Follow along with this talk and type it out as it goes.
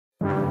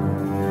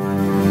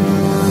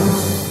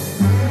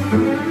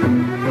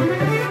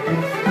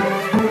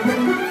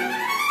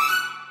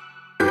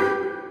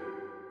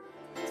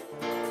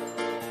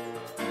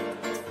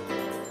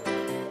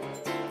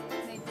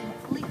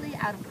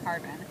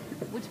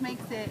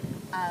makes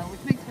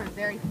for a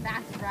very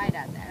fast ride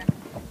out there.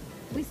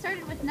 We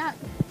started with not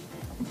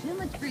too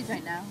much breeze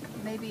right now,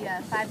 maybe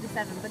 5 to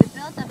 7, but it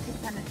built up to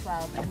 10 to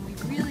 12, and we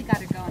really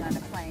got it going on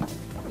a plane.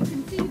 You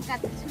can see you've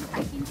got the 2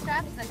 hiking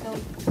straps that go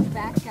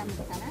back down the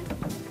center,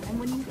 and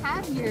when you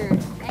have your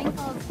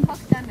ankles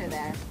hooked under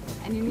there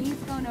and your knees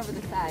going over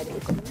the side,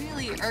 it's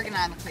really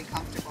ergonomically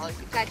comfortable.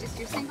 You've got just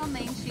your single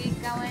main sheet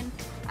going,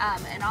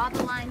 and all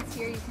the lines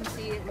here you can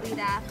see lead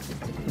aft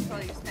just to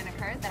control your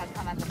spinnaker that'll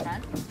come out the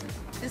front.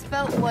 This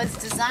boat was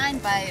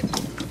designed by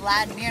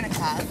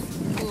Hancock,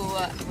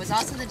 who was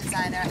also the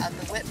designer of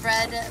the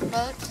Whitbread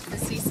boat, the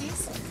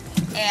CC's.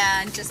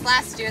 And just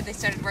last year they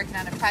started working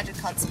on a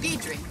project called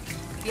Speed Dream.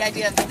 The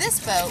idea of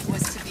this boat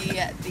was to be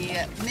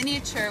the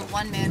miniature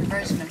one-man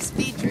version of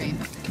Speed Dream.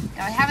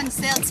 Now I haven't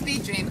sailed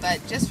Speed Dream,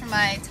 but just from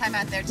my time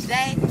out there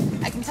today,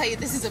 I can tell you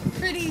this is a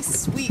pretty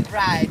sweet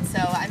ride, so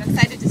I'm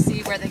excited to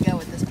see where they go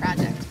with this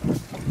project.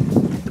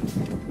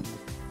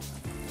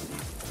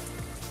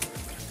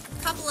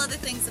 Couple other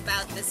things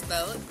about this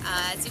boat.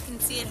 As you can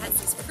see, it has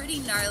this pretty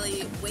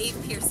gnarly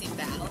wave-piercing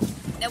bow.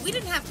 Now, we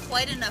didn't have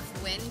quite enough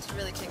wind to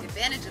really take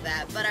advantage of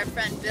that, but our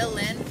friend Bill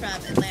Lynn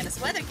from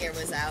Atlantis Weather Gear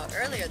was out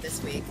earlier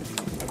this week,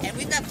 and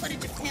we've got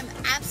footage of him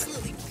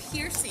absolutely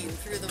piercing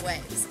through the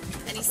waves.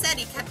 And he said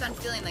he kept on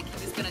feeling like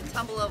he was going to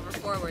tumble over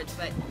forwards,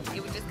 but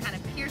he would just kind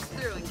of pierce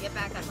through and get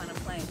back up on a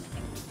plane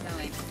and keep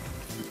going.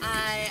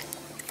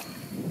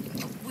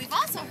 We've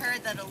also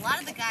heard that a lot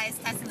of the guys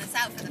testing this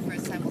out for the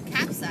first time will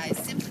capsize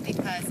simply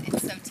because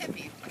it's so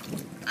tippy.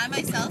 I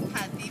myself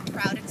had the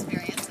proud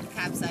experience of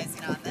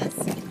capsizing on this,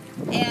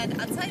 and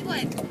I'll tell you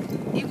what,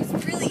 it was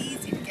really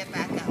easy to get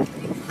back up.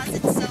 Because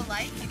it's so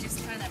light, you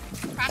just kind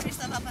of prop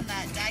yourself up on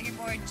that dagger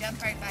board,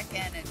 jump right back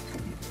in, and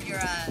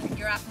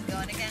you're off and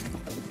going again.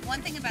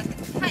 One thing about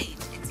the kite,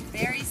 it's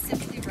very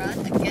simply run,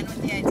 again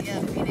with the idea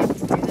of being able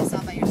to do this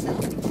all by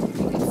yourself.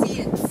 You can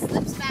see it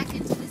slips back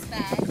into this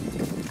bag.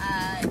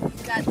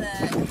 You've got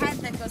the head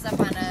that goes up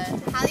on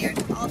a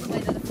halyard all the way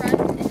to the front,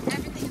 and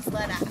everything is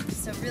let out.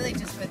 So really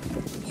just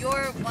with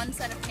your one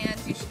set of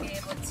hands, you should be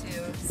able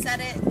to set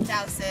it,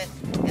 douse it,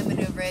 and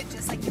maneuver it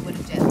just like you would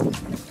a jib.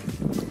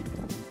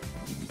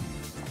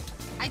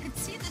 I could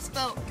see this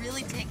boat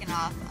really taking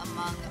off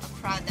among a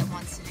crowd that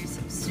wants to do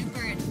some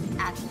super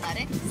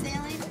athletic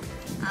sailing.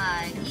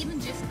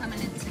 Even just coming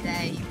in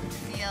today, you can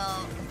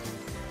feel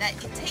that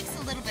it takes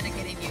a little bit of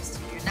getting used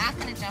to. You're not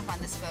going to jump on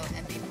this boat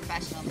and be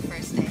professional the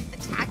first day. The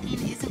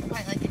tacking isn't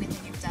quite like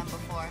anything you've done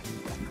before,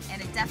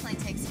 and it definitely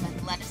takes some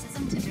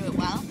athleticism to do it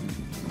well.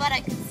 But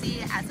I can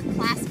see as a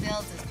class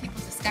builds, as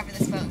people discover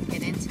this boat and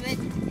get into it,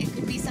 it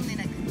could be something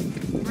that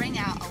could bring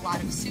out a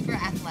lot of super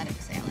athletic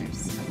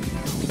sailors.